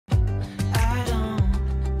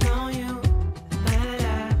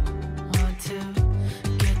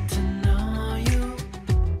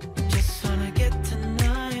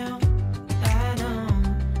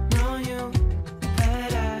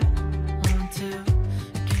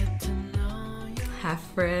Hi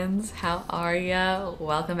friends, how are ya?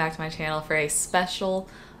 Welcome back to my channel for a special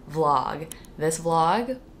vlog. This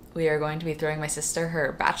vlog, we are going to be throwing my sister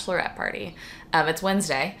her bachelorette party. It's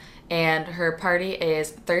Wednesday and her party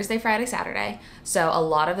is Thursday, Friday, Saturday. So a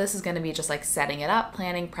lot of this is gonna be just like setting it up,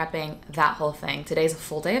 planning, prepping, that whole thing. Today's a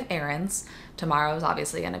full day of errands. Tomorrow is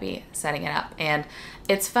obviously gonna be setting it up. And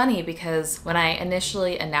it's funny because when I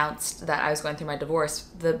initially announced that I was going through my divorce,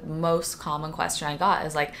 the most common question I got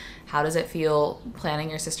is like, how does it feel planning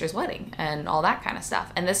your sister's wedding and all that kind of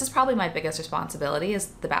stuff? And this is probably my biggest responsibility, is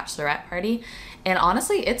the bachelorette party. And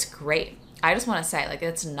honestly, it's great. I just want to say, like,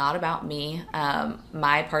 it's not about me.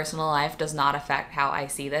 My personal life does not affect how I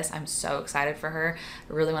see this. I'm so excited for her.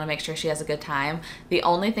 I really want to make sure she has a good time. The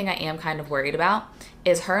only thing I am kind of worried about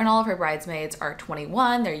is her and all of her bridesmaids are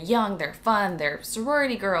 21. They're young, they're fun, they're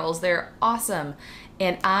sorority girls, they're awesome.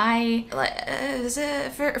 And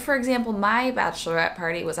for example, my bachelorette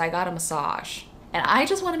party was I got a massage. And I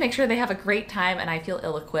just want to make sure they have a great time, and I feel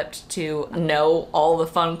ill-equipped to know all the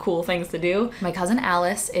fun, cool things to do. My cousin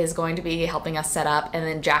Alice is going to be helping us set up, and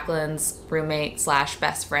then Jacqueline's roommate slash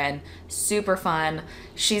best friend, super fun.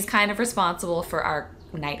 She's kind of responsible for our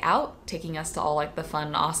night out, taking us to all like the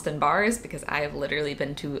fun Austin bars, because I have literally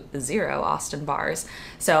been to 0 Austin bars.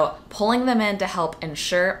 So pulling them in to help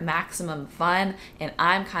ensure maximum fun, and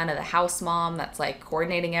I'm kind of the house mom that's like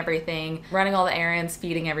coordinating everything, running all the errands,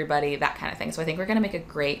 feeding everybody, that kind of thing. So I think we're gonna make a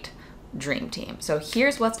great dream team. So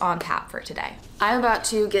here's what's on tap for today. I'm about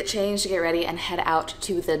to get changed to get ready and head out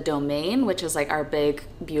to the Domain, which is like our big,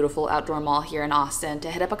 beautiful outdoor mall here in Austin,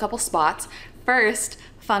 to hit up a couple spots. First,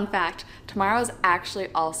 fun fact, tomorrow is actually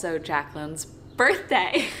also Jacqueline's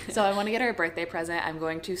birthday. So I want to get her a birthday present. I'm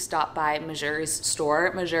going to stop by Missouri's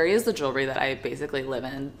store. Missouri is the jewelry that I basically live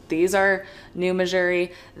in. These are new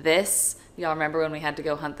Missouri. This, y'all remember when we had to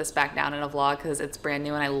go hunt this back down in a vlog because it's brand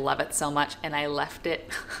new and I love it so much, and I left it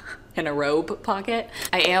in a robe pocket.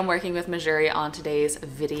 I am working with Missouri on today's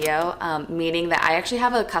video, meaning that I actually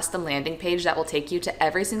have a custom landing page that will take you to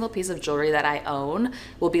every single piece of jewelry that I own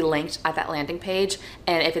will be linked at that landing page.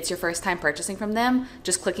 And if it's your first time purchasing from them,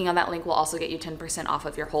 just clicking on that link will also get you 10% off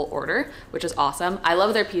of your whole order, which is awesome. I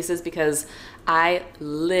love their pieces because I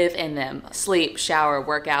live in them, sleep, shower,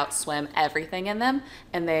 workout, swim, everything in them,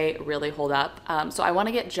 and they really hold up. So I want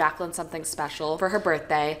to get Jacqueline something special for her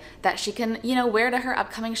birthday that she can, you know, wear to her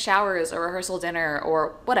upcoming showers or rehearsal dinner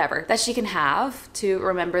or whatever that she can have to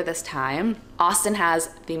remember this time. Austin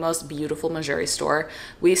has the most beautiful Missouri store.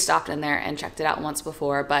 We stopped in there and checked it out once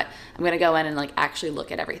before, but I'm gonna go in and like actually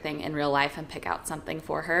look at everything in real life and pick out something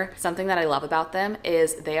for her. Something that I love about them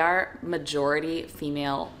is they are majority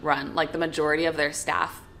female run. Like the majority of their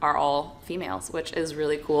staff are all females, which is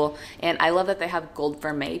really cool. And I love that they have gold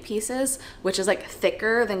vermeil pieces, which is like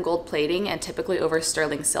thicker than gold plating and typically over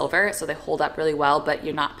sterling silver. So they hold up really well, but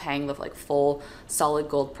you're not paying the like full solid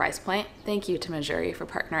gold price point. Thank you to Missouri for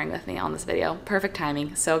partnering with me on this video. Perfect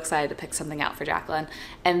timing. So excited to pick something out for Jacqueline.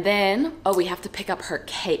 And then, oh, we have to pick up her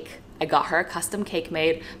cake. I got her a custom cake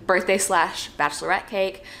made, birthday slash bachelorette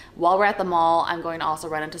cake. While we're at the mall, I'm going to also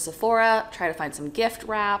run into Sephora, try to find some gift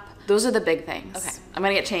wrap. Those are the big things. Okay, I'm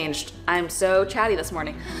gonna get changed. I'm so chatty this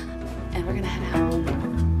morning. And we're gonna head out.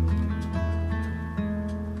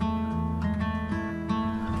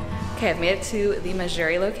 Okay, I've made it to the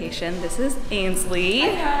Missouri location. This is Ainsley.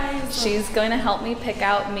 Hi guys. She's going to help me pick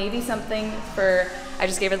out maybe something for, I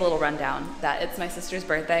just gave her the little rundown that it's my sister's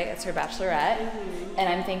birthday, it's her bachelorette. And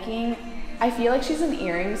I'm thinking, I feel like she's an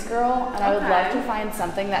earrings girl, and I would love to find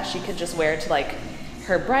something that she could just wear to like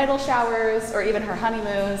her bridal showers or even her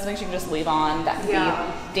honeymoon, something she can just leave on that could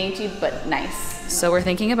be dainty but nice. So we're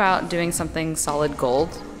thinking about doing something solid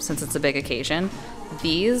gold since it's a big occasion.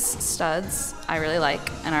 These studs I really like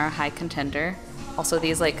and are a high contender. Also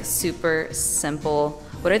these like super simple,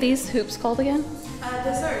 what are these hoops called again?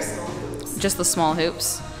 Those are small hoops. Just the small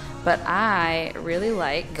hoops. But I really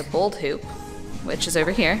like the bold hoop, which is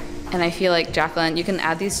over here. And I feel like Jacqueline, you can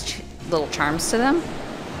add these little charms to them,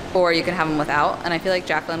 or you can have them without. And I feel like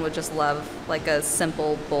Jacqueline would just love like a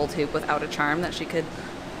simple bold hoop without a charm that she could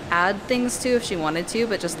add things to if she wanted to,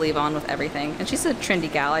 but just leave on with everything. And she's a trendy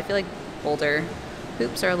gal. I feel like bolder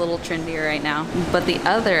hoops are a little trendier right now. But the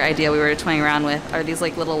other idea we were toying around with are these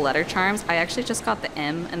like little letter charms. I actually just got the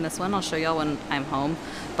M in this one. I'll show y'all when I'm home.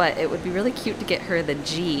 But it would be really cute to get her the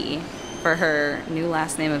G for her new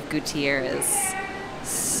last name of Gutierrez.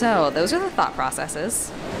 So those are the thought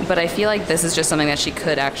processes. But I feel like this is just something that she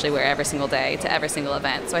could actually wear every single day to every single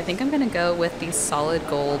event. So I think I'm gonna go with the solid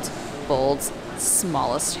gold, bold,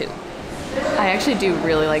 smallest hoop. I actually do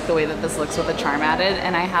really like the way that this looks with the charm added,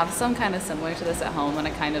 and I have some kind of similar to this at home, and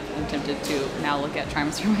I kind of am tempted to now look at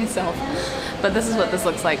charms for myself. But this is what this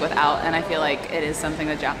looks like without, and I feel like it is something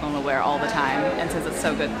that Jacqueline will wear all the time, and since it's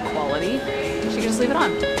so good quality, she can just leave it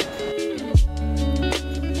on.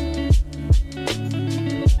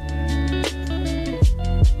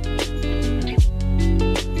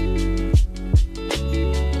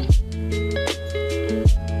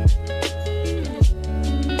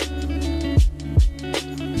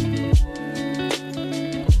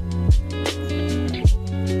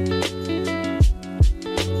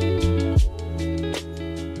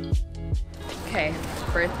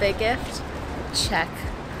 Birthday gift, check.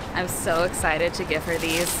 I'm so excited to give her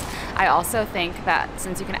these. I also think that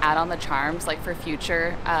since you can add on the charms, like for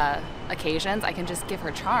future occasions, I can just give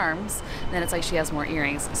her charms, and then it's like she has more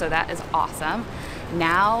earrings. So that is awesome.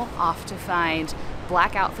 Now off to find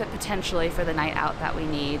black outfit potentially for the night out that we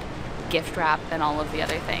need, gift wrap, and all of the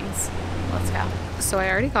other things. Let's go. So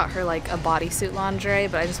I already got her like a bodysuit lingerie,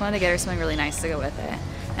 but I just wanted to get her something really nice to go with it.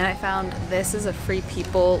 And I found this is a Free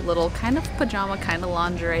People little kind of pajama kind of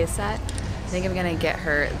lingerie set. I think I'm gonna get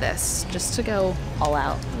her this just to go all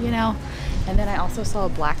out, you know? And then I also saw a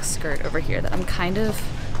black skirt over here that I'm kind of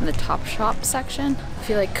in the Topshop section. I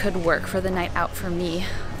feel like could work for the night out for me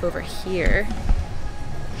over here.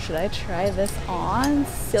 Should I try this on?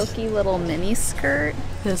 Silky little mini skirt.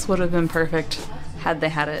 This would have been perfect had they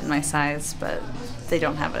had it in my size, but they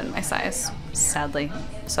don't have it in my size, sadly.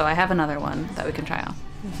 So I have another one that we can try on.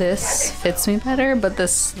 This fits me better, but the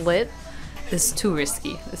slit is too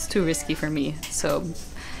risky. It's too risky for me. So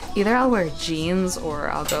either I'll wear jeans or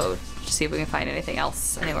I'll go see if we can find anything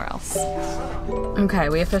else anywhere else. Okay,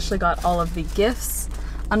 we officially got all of the gifts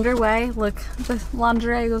underway. Look, the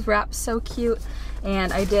lingerie was wrapped so cute.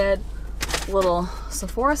 And I did a little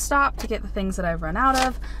Sephora stop to get the things that I've run out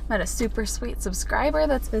of. Met a super sweet subscriber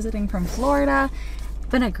that's visiting from Florida. It's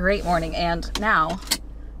been a great morning, and now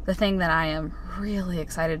the thing that I am really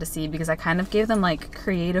excited to see, because I kind of gave them like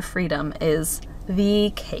creative freedom, is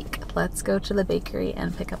the cake. Let's go to the bakery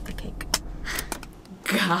and pick up the cake.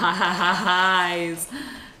 Guys,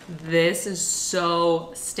 this is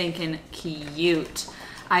so stinking cute.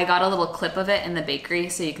 I got a little clip of it in the bakery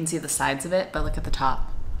so you can see the sides of it, but look at the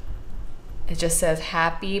top. It just says,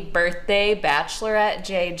 "Happy birthday, Bachelorette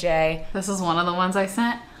JJ." This is one of the ones I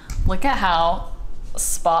sent. Look at how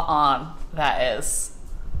spot on that is.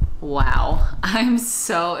 Wow, I'm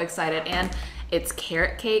so excited. And it's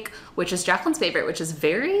carrot cake, which is Jacqueline's favorite, which is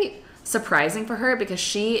very surprising for her because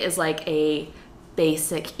she is like a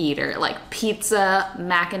basic eater, like pizza,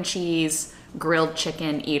 mac and cheese, grilled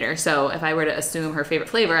chicken eater. So if I were to assume her favorite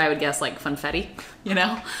flavor, I would guess like funfetti, you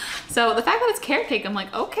know? So the fact that it's carrot cake, I'm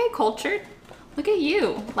like, okay, cultured. Look at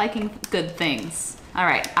you liking good things. All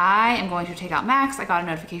right, I am going to take out Max. I got a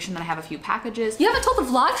notification that I have a few packages. You haven't told the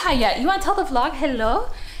vlog hi yet. You want to tell the vlog hello?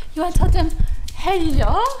 You want to tell them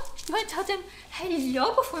hello? You want to tell them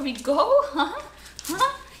hello before we go? Huh?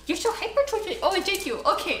 Huh? You're so hyper-twitchy. Oh, I did you.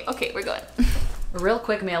 Okay, okay, we're going. Real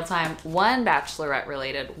quick mail time. One Bachelorette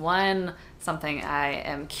related, one something I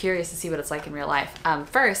am curious to see what it's like in real life.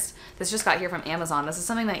 First, this just got here from Amazon. This is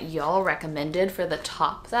something that y'all recommended for the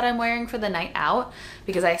top that I'm wearing for the night out,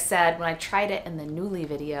 because I said when I tried it in the Newly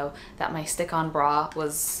video that my stick-on bra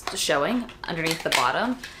was showing underneath the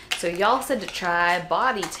bottom. So y'all said to try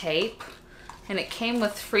body tape, and it came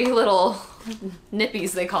with free little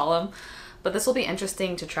nippies, they call them. But this will be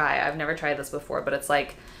interesting to try. I've never tried this before, but it's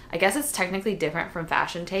like, I guess it's technically different from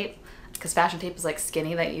fashion tape, because fashion tape is like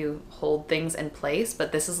skinny that you hold things in place,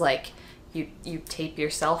 but this is like you tape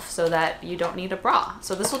yourself so that you don't need a bra.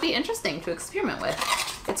 So this will be interesting to experiment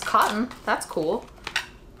with. It's cotton, that's cool.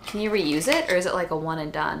 Can you reuse it, or is it like a one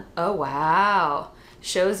and done? Oh wow,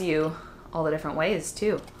 shows you all the different ways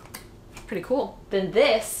too. Pretty cool. Then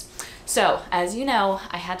this, so as you know,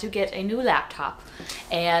 I had to get a new laptop,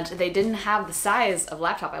 and they didn't have the size of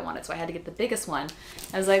laptop I wanted, so I had to get the biggest one.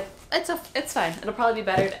 I was like, it's fine. It'll probably be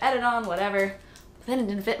better to edit on, whatever. But then it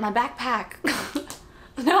didn't fit in my backpack.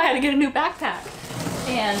 Now I had to get a new backpack.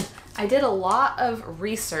 And I did a lot of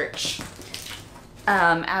research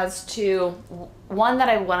as to one that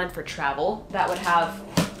I wanted for travel that would have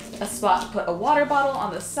a spot to put a water bottle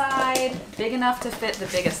on the side, big enough to fit the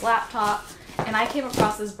biggest laptop. And I came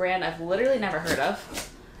across this brand I've literally never heard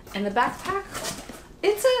of. And the backpack,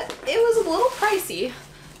 it was a little pricey.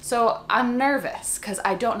 So I'm nervous because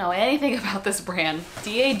I don't know anything about this brand.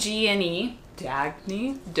 D-A-G-N-E,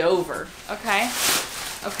 Dagny, Dover. Okay,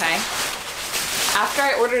 okay. After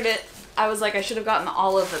I ordered it, I was like, I should have gotten the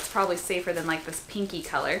olive. That's probably safer than like this pinky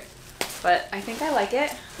color. But I think I like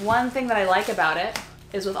it. One thing that I like about it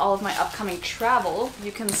is with all of my upcoming travel,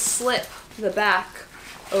 you can slip the back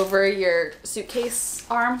over your suitcase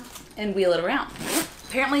arm and wheel it around.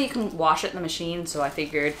 Apparently you can wash it in the machine, so I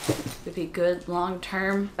figured it'd be good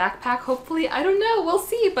long-term backpack, hopefully. I don't know, we'll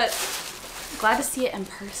see, but glad to see it in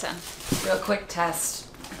person. Real quick test.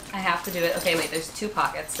 I have to do it. Okay, wait, there's 2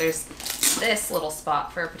 pockets. There's this little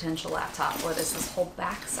spot for a potential laptop, or there's this whole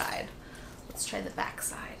back side. Let's try the back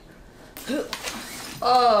side. Ooh.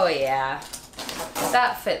 Oh yeah,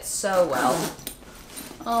 that fits so well.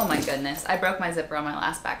 Oh my goodness. I broke my zipper on my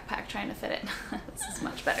last backpack trying to fit it. This is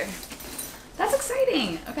much better. That's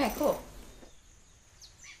exciting. Okay, cool.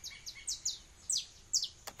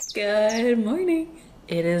 Good morning.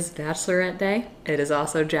 It is Bachelorette day. It is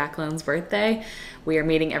also Jacqueline's birthday. We are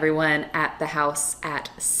meeting everyone at the house at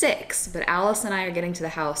 6, but Alice and I are getting to the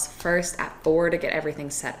house first at 4 to get everything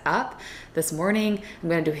set up. This morning, I'm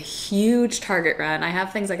gonna do a huge Target run. I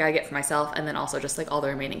have things I gotta get for myself, and then also just like all the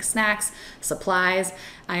remaining snacks, supplies.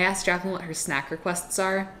 I asked Jacqueline what her snack requests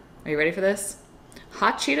are. Are you ready for this?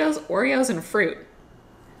 Hot Cheetos, Oreos, and fruit.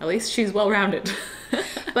 At least she's well-rounded.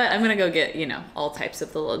 But I'm gonna go get, you know, all types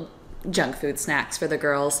of the little junk food snacks for the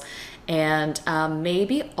girls. And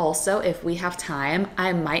maybe also, if we have time,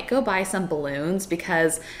 I might go buy some balloons,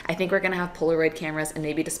 because I think we're gonna have Polaroid cameras and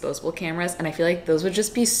maybe disposable cameras, and I feel like those would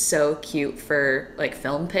just be so cute for like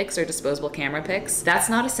film pics or disposable camera pics. That's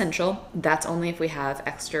not essential. That's only if we have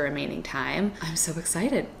extra remaining time. I'm so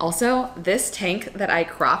excited. Also, this tank that I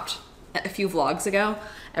cropped a few vlogs ago,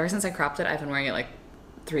 ever since I cropped it, I've been wearing it like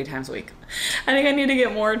 3 times a week. I think I need to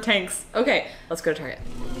get more tanks. Okay, let's go to Target.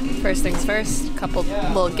 First things first, a couple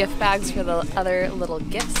little gift bags for the other little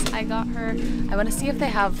gifts I got her. I want to see if they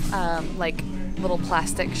have like little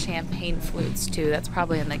plastic champagne flutes too. That's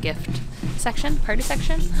probably in the gift section, party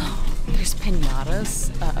section. There's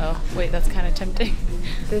pinatas. Uh-oh, wait, that's kind of tempting.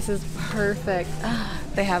 This is perfect.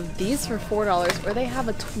 They have these for $4, or they have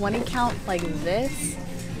a 20 count like this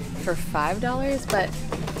for $5, but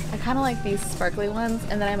I kind of like these sparkly ones,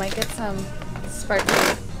 and then I might get some sparkly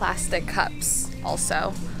plastic cups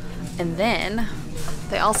also. And then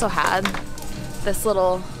they also had this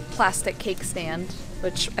little plastic cake stand,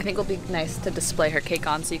 which I think will be nice to display her cake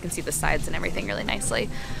on, so you can see the sides and everything really nicely.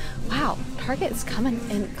 Wow, Target is coming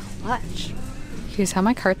in clutch. Here's how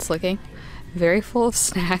my cart's looking. Very full of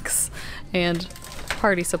snacks and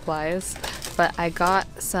party supplies, but I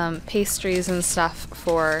got some pastries and stuff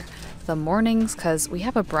for the mornings, because we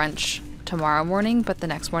have a brunch tomorrow morning, but the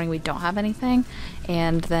next morning we don't have anything.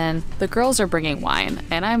 And then the girls are bringing wine,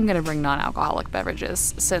 and I'm gonna bring non-alcoholic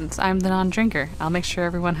beverages since I'm the non-drinker. I'll make sure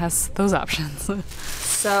everyone has those options.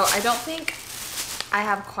 So I don't think I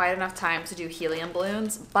have quite enough time to do helium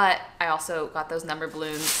balloons, but I also got those number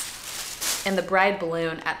balloons and the bride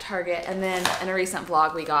balloon at Target. And then in a recent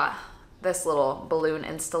vlog we got this little balloon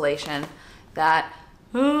installation that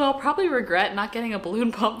I'll probably regret not getting a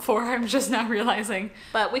balloon pump for. I'm just now realizing,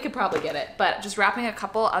 but we could probably get it. But just wrapping a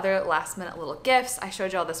couple other last minute little gifts. I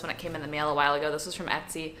showed y'all this when it came in the mail a while ago. This was from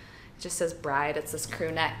Etsy. It just says bride. It's this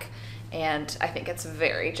crew neck, and I think it's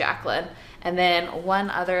very Jacqueline. And then one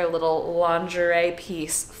other little lingerie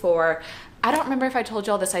piece for, I don't remember if I told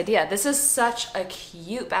y'all this idea. This is such a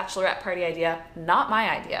cute bachelorette party idea. Not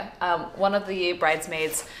my idea. One of the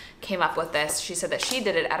bridesmaids came up with this. She said that she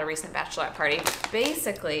did it at a recent bachelorette party.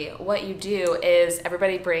 Basically, what you do is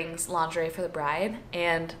everybody brings lingerie for the bride,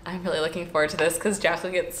 and I'm really looking forward to this because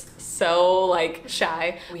Jacqueline gets so like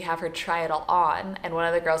shy. We have her try it all on, and one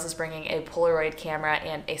of the girls is bringing a Polaroid camera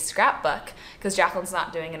and a scrapbook because Jacqueline's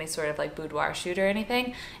not doing any sort of like boudoir shoot or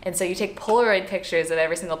anything. And so you take Polaroid pictures of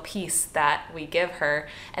every single piece that we give her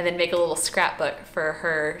and then make a little scrapbook for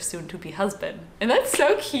her soon-to-be husband. And that's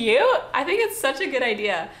so cute. I think it's such a good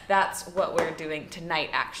idea. That's what we're doing tonight,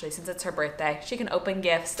 actually, since it's her birthday. She can open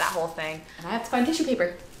gifts, that whole thing. And I have to find tissue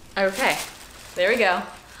paper. Okay, there we go.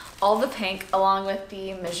 All the pink along with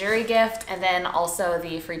the Missouri gift, and then also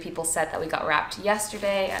the Free People set that we got wrapped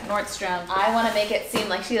yesterday at Nordstrom. I want to make it seem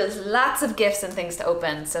like she has lots of gifts and things to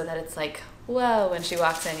open so that it's like, whoa, when she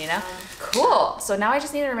walks in, you know? Cool. So now I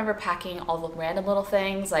just need to remember packing all the random little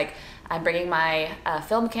things. Like I'm bringing my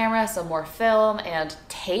film camera, some more film and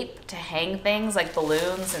tape to hang things like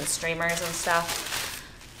balloons and streamers and stuff.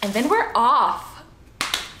 And then we're off.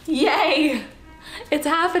 Yay! It's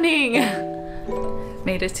happening.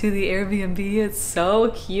 Made it to the Airbnb. It's so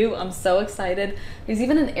cute. I'm so excited. There's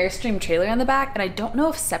even an Airstream trailer in the back, and I don't know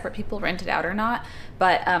if separate people rent it out or not,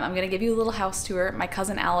 but I'm gonna give you a little house tour. My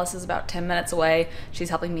cousin Alice is about 10 minutes away. She's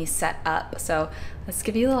helping me set up. So let's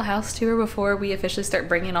give you a little house tour before we officially start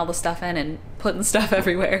bringing all the stuff in and putting stuff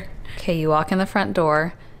everywhere. Okay, you walk in the front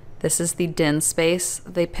door, This is the den space.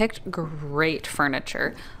 They picked great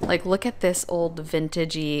furniture. Like, look at this old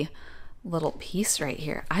vintagey little piece right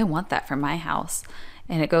here. I want that for my house.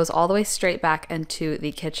 And it goes all the way straight back into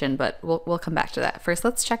the kitchen, but we'll come back to that. First,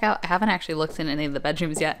 let's check out, I haven't actually looked in any of the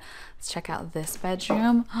bedrooms yet. Let's check out this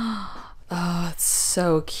bedroom. Oh, it's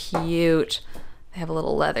so cute. They have a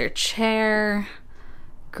little leather chair.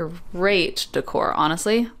 Great decor,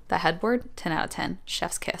 honestly. The headboard, 10 out of 10,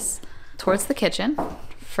 chef's kiss. Towards the kitchen,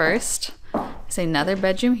 first, there's another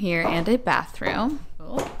bedroom here and a bathroom.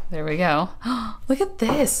 Oh, there we go. Look at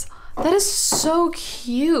this. That is so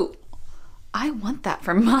cute. I want that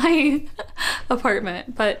for my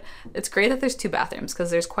apartment, but it's great that there's 2 bathrooms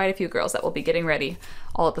because there's quite a few girls that will be getting ready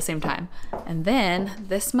all at the same time. And then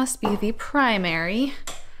this must be the primary.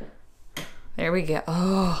 There we go.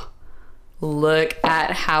 Oh, look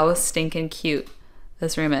at how stinking cute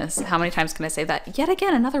this room is. How many times can I say that? Yet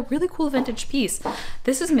again, another really cool vintage piece.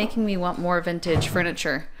 This is making me want more vintage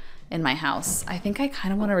furniture in my house. I think I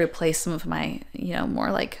kind of want to replace some of my, you know,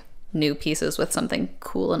 more like new pieces with something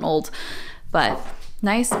cool and old. But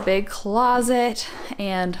nice big closet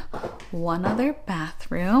and one other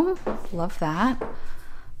bathroom. Love that.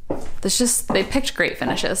 They picked great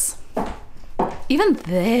finishes. Even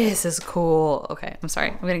this is cool. Okay, I'm sorry,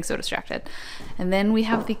 I'm getting so distracted. And then we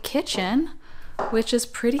have the kitchen, which is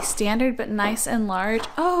pretty standard but nice and large.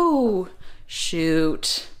 Oh,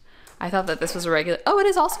 shoot. I thought that this was a regular, oh, it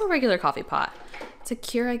is also a regular coffee pot. It's a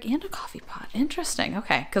Keurig and a coffee pot. Interesting.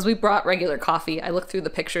 Okay, because we brought regular coffee. I looked through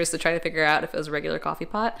the pictures to try to figure out if it was a regular coffee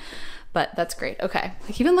pot, but that's great. Okay,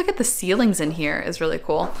 like even look at the ceilings in here is really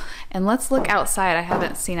cool. And let's look outside. I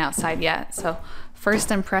haven't seen outside yet. So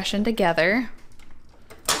first impression together.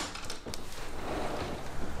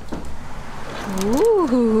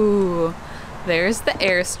 Ooh, there's the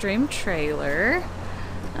Airstream trailer.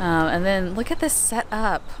 And then look at this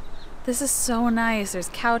setup. This is so nice. There's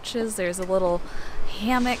couches, there's a little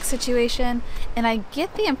hammock situation, and I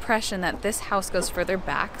get the impression that this house goes further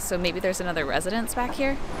back, so maybe there's another residence back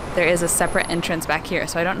here. There is a separate entrance back here,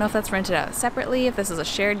 so I don't know if that's rented out separately, if this is a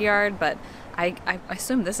shared yard, but I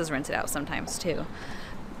assume this is rented out sometimes too.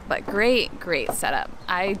 But great setup.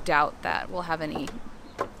 I doubt that we'll have any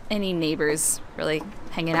neighbors really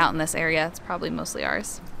hanging out in this area. It's probably mostly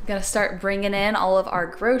ours. We gotta start bringing in all of our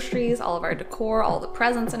groceries, all of our decor, all the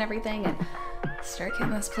presents and everything, and start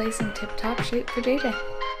getting this place in tip-top shape for JJ.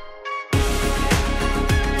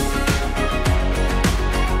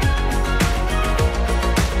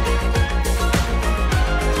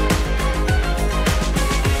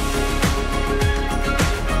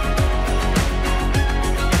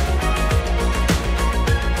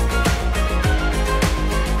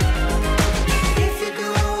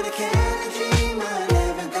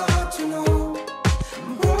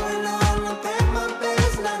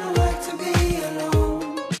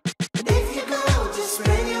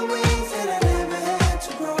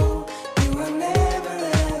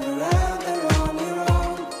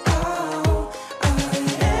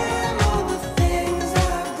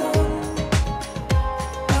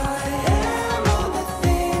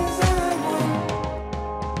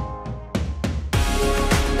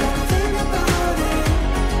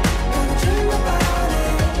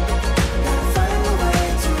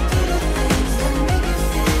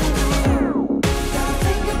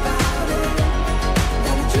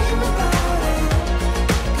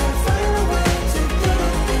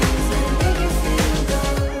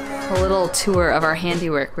 Tour of our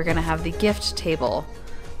handiwork. We're gonna have the gift table.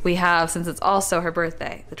 We have, since it's also her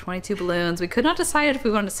birthday, the 22 balloons. We could not decide if we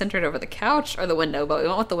wanted to center it over the couch or the window, but we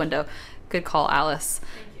went with the window. Good call, Alice.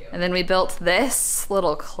 Thank you. And then we built this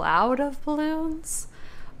little cloud of balloons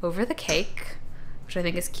over the cake, which I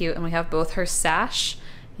think is cute. And we have both her sash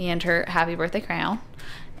and her happy birthday crown.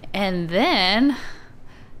 And then,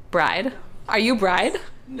 bride. Are you bride?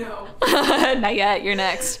 No. Not yet, you're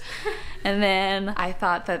next. And then I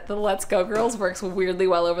thought that the Let's Go Girls works weirdly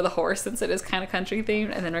well over the horse since it is kind of country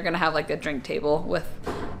themed. And then we're gonna have like a drink table with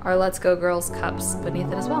our Let's Go Girls cups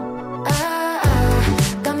beneath it as well.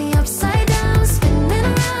 Got me upside down, spinning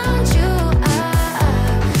around you.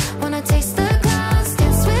 Wanna taste the clouds,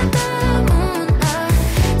 dance with the moon.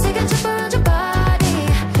 Take a trip around your body.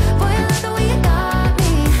 Boy, I love the way you got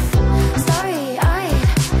me. Starry-eyed,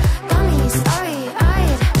 got me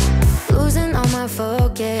starry-eyed. Losing all my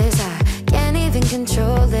focus, can't even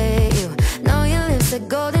control it. You know your lips are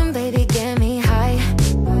golden, baby, get me high.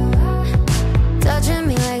 Touching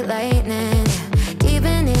me like lightning,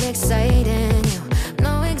 keeping it exciting. You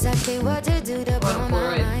know exactly what to do to blow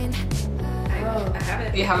my mind. I have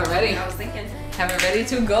it. You have it ready? I was thinking. Have it ready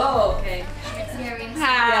to go. Okay.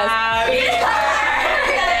 Happy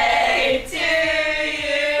birthday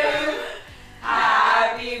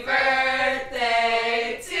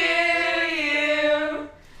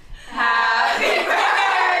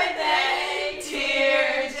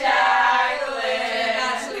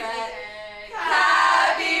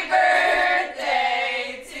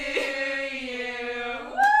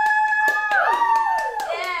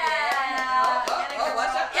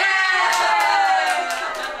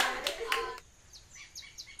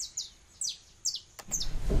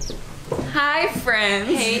Hi, friends.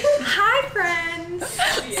 Hey. Hi, friends.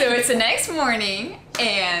 So it's the next morning,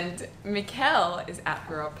 and Michel is at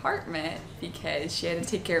her apartment because she had to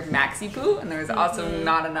take care of Maxie Poo, and there was also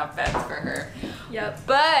not enough beds for her. Yep.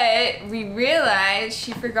 But we realized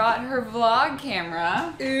she forgot her vlog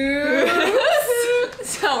camera. Ooh.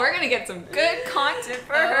 So we're gonna get some good content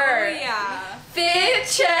for her. Yeah. Fit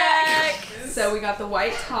check. So we got the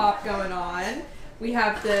white top going on. We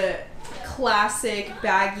have the classic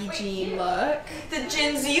baggy jean look. The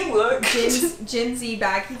Gen Z look. Gen Z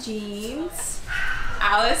baggy jeans.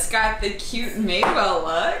 Alice got the cute Madewell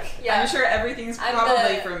look. Yeah. I'm sure everything's I'm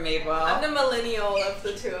probably the- from Madewell. I'm the millennial of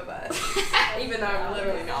the two of us. Even though I'm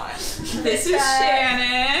literally not. This is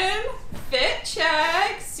Shannon. Fit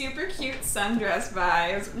check. Super cute sundress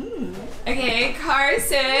vibes. Okay,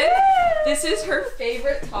 Carson. This is her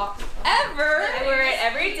favorite top ever. I wear it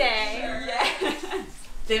every day. Yes.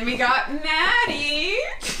 Then we got Maddie.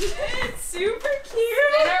 It's super cute.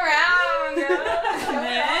 Spin around, girl. And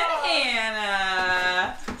then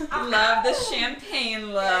Hannah. Love the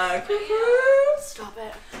champagne look. Stop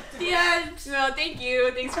it. Yeah, well, thank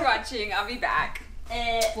you. Thanks for watching. I'll be back.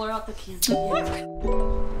 Blur out the camera.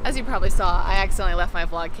 As you probably saw, I accidentally left my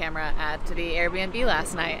vlog camera at the Airbnb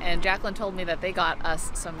last night, and Jacqueline told me that they got us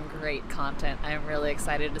some great content. I'm really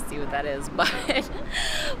excited to see what that is, but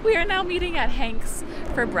we are now meeting at Hank's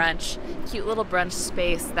for brunch. Cute little brunch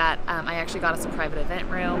space that I actually got us a private event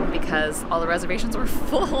room because all the reservations were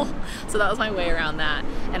full, so that was my way around that.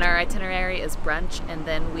 And our itinerary is brunch, and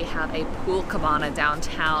then we have a pool cabana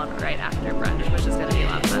downtown right after brunch, which is going to be a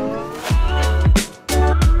lot of fun.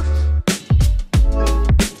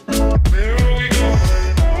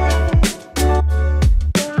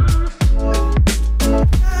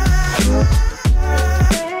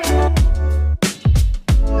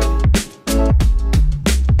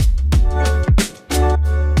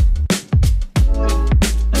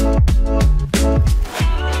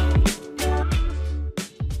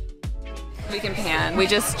 We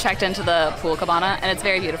just checked into the pool cabana and it's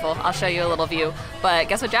very beautiful. I'll show you a little view. But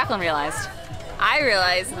guess what Jacqueline realized? I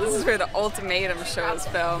realized this is where the ultimatum show is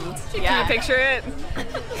filmed. Yeah. Can you picture it?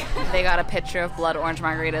 They got a picture of blood orange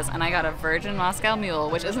margaritas and I got a virgin Moscow Mule,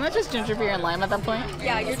 which isn't that just ginger beer and lime at that point?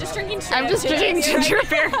 Yeah, you're just drinking I'm just drinking ginger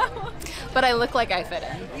beer. But I look like I fit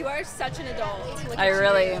in. You are such an adult. Look I at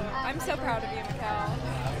really, you. I'm so proud of you, Michel.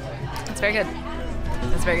 it's very good.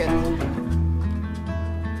 It's very good.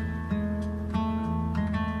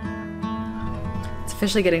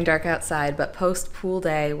 Officially getting dark outside, but post pool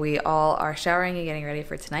day we all are showering and getting ready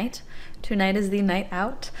for tonight. Tonight is the night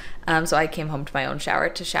out, so I came home to my own shower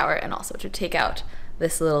to shower and also to take out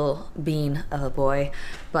this little bean of a boy.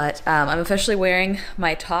 But I'm officially wearing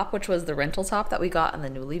my top, which was the rental top that we got in the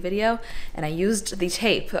Newly video, and I used the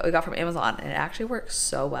tape that we got from Amazon and it actually works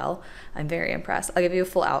so well. I'm very impressed. I'll give you a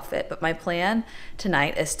full outfit, but my plan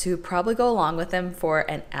tonight is to probably go along with them for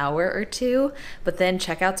an hour or two, but then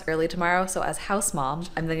checkouts early tomorrow. So as house mom,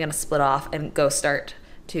 I'm then gonna split off and go start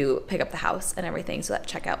to pick up the house and everything so that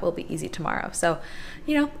checkout will be easy tomorrow. So,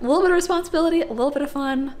 you know, a little bit of responsibility, a little bit of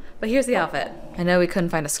fun, but here's the outfit. I know we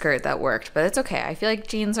couldn't find a skirt that worked, but it's okay. I feel like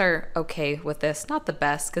jeans are okay with this. Not the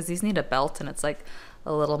best because these need a belt and it's like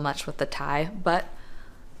a little much with the tie, but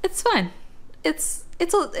it's fine. It's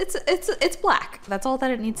black. That's all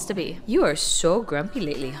that it needs to be. You are so grumpy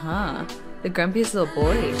lately, huh? The grumpiest little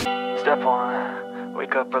boy. Step 1,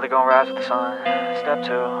 wake up early, gonna rise with the sun. Step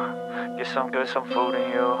 2, get some food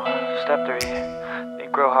in you. Step 3,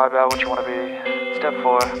 think real hard about what you wanna be. Step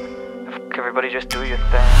 4, everybody just do your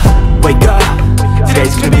thing. Wake up,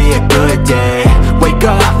 today's gonna be a good day. Wake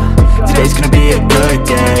up, today's gonna be a good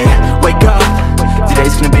day. Wake up,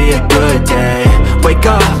 today's gonna be a good day. Wake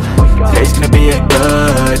up, today's gonna be a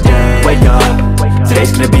good day. Wake up,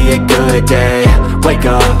 today's gonna be a good day. Wake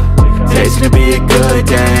up, today's gonna be a good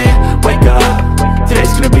day. Wake up,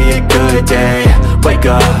 today's gonna be a good day. Wake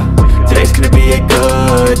up, today's gonna be a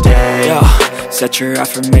good day. Yo, set your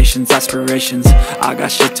affirmations, aspirations. I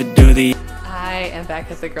got shit to do. I am back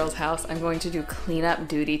at the girls' house. I'm going to do cleanup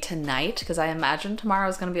duty tonight because I imagine tomorrow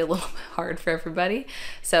is going to be a little bit hard for everybody.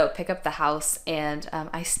 So pick up the house, and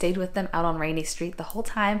I stayed with them out on Rainy Street the whole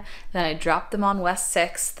time. Then I dropped them on West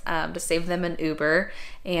 6th to save them an Uber.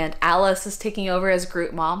 And Alice is taking over as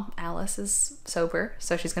group mom. Alice is sober,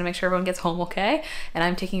 so she's going to make sure everyone gets home okay. And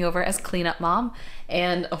I'm taking over as cleanup mom.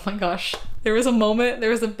 And oh my gosh, there was a moment,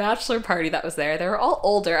 there was a bachelor party that was there. They were all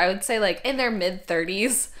older, I would say like in their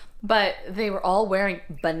mid-30s. But they were all wearing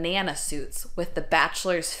banana suits with the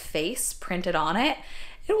bachelor's face printed on it.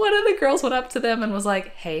 And one of the girls went up to them and was like,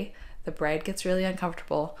 hey, the bride gets really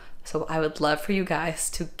uncomfortable, so I would love for you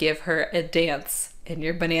guys to give her a dance in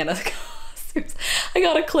your banana I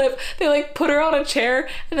got a clip. They like put her on a chair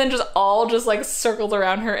and then just all just like circled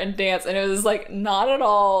around her and danced, and it was like not at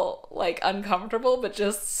all like uncomfortable, but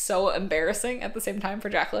just so embarrassing at the same time for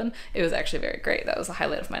Jacqueline. It was actually very great. That was the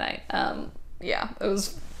highlight of my night. Yeah, it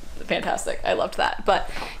was fantastic. I loved that. But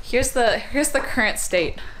here's the current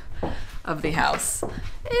state of the house.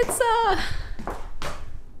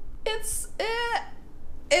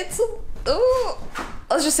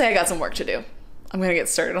 Let's just say I got some work to do. I'm gonna get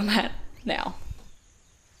started on that now.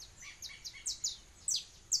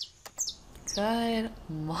 Good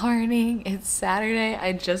morning. It's Saturday.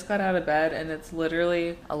 I just got out of bed and it's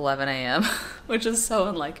literally 11 a.m., which is so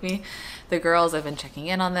unlike me. The girls, I've been checking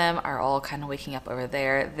in on them, are all kind of waking up over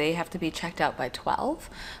there. They have to be checked out by 12.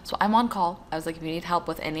 So I'm on call. I was like, if you need help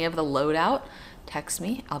with any of the loadout, text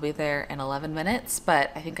me. I'll be there in 11 minutes,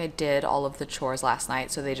 but I think I did all of the chores last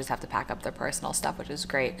night, so they just have to pack up their personal stuff, which is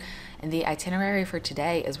great. And the itinerary for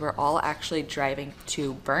today is we're all actually driving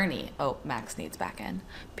to Boerne. Oh, Max needs back in.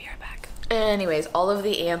 Be right back. Anyways, all of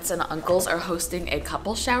the aunts and uncles are hosting a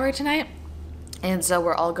couple shower tonight. And so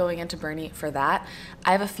we're all going into Boerne for that.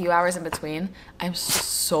 I have a few hours in between. I'm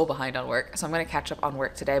so behind on work, so I'm gonna catch up on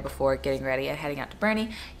work today before getting ready and heading out to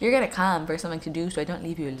Boerne. You're gonna come for something to do so I don't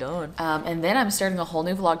leave you alone. And then I'm starting a whole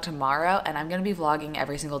new vlog tomorrow, and I'm gonna be vlogging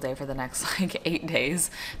every single day for the next like 8 days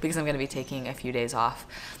because I'm gonna be taking a few days off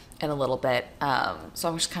in a little bit. So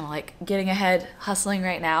I'm just kind of like getting ahead, hustling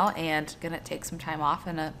right now, and gonna take some time off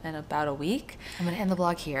in about a week. I'm gonna end the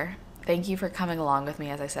vlog here. Thank you for coming along with me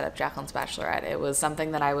as I set up Jacqueline's Bachelorette. It was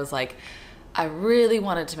something that I was like, I really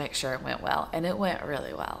wanted to make sure it went well, and it went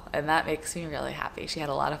really well, and that makes me really happy. She had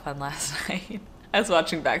a lot of fun last night. I was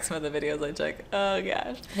watching back some of the videos I took. Oh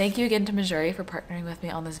gosh. Thank you again to Missouri for partnering with me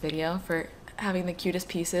on this video, for having the cutest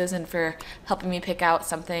pieces, and for helping me pick out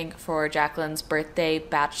something for Jacqueline's birthday,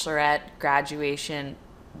 Bachelorette, graduation,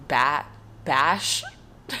 bash.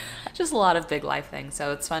 Just a lot of big life things.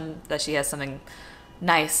 So it's fun that she has something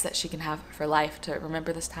nice that she can have for life to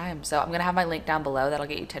remember this time. So I'm gonna have my link down below. That'll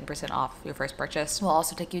get you 10% off your first purchase. We'll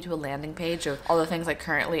also take you to a landing page of all the things I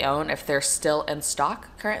currently own. If they're still in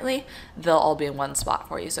stock currently, they'll all be in one spot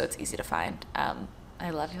for you, so it's easy to find. I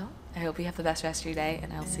love you all. I hope you have the best rest of your day,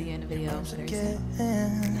 and I'll see you in a video very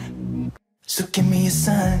soon. So give me a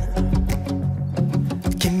sign.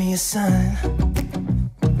 Give me a sign.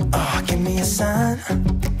 Oh, give me a sign.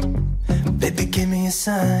 Baby, give me a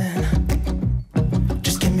sign.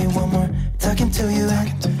 Give me one more talking to you,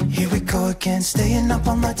 and here we go again. Staying up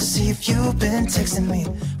all night to see if you've been texting me.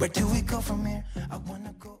 Where do we go from here?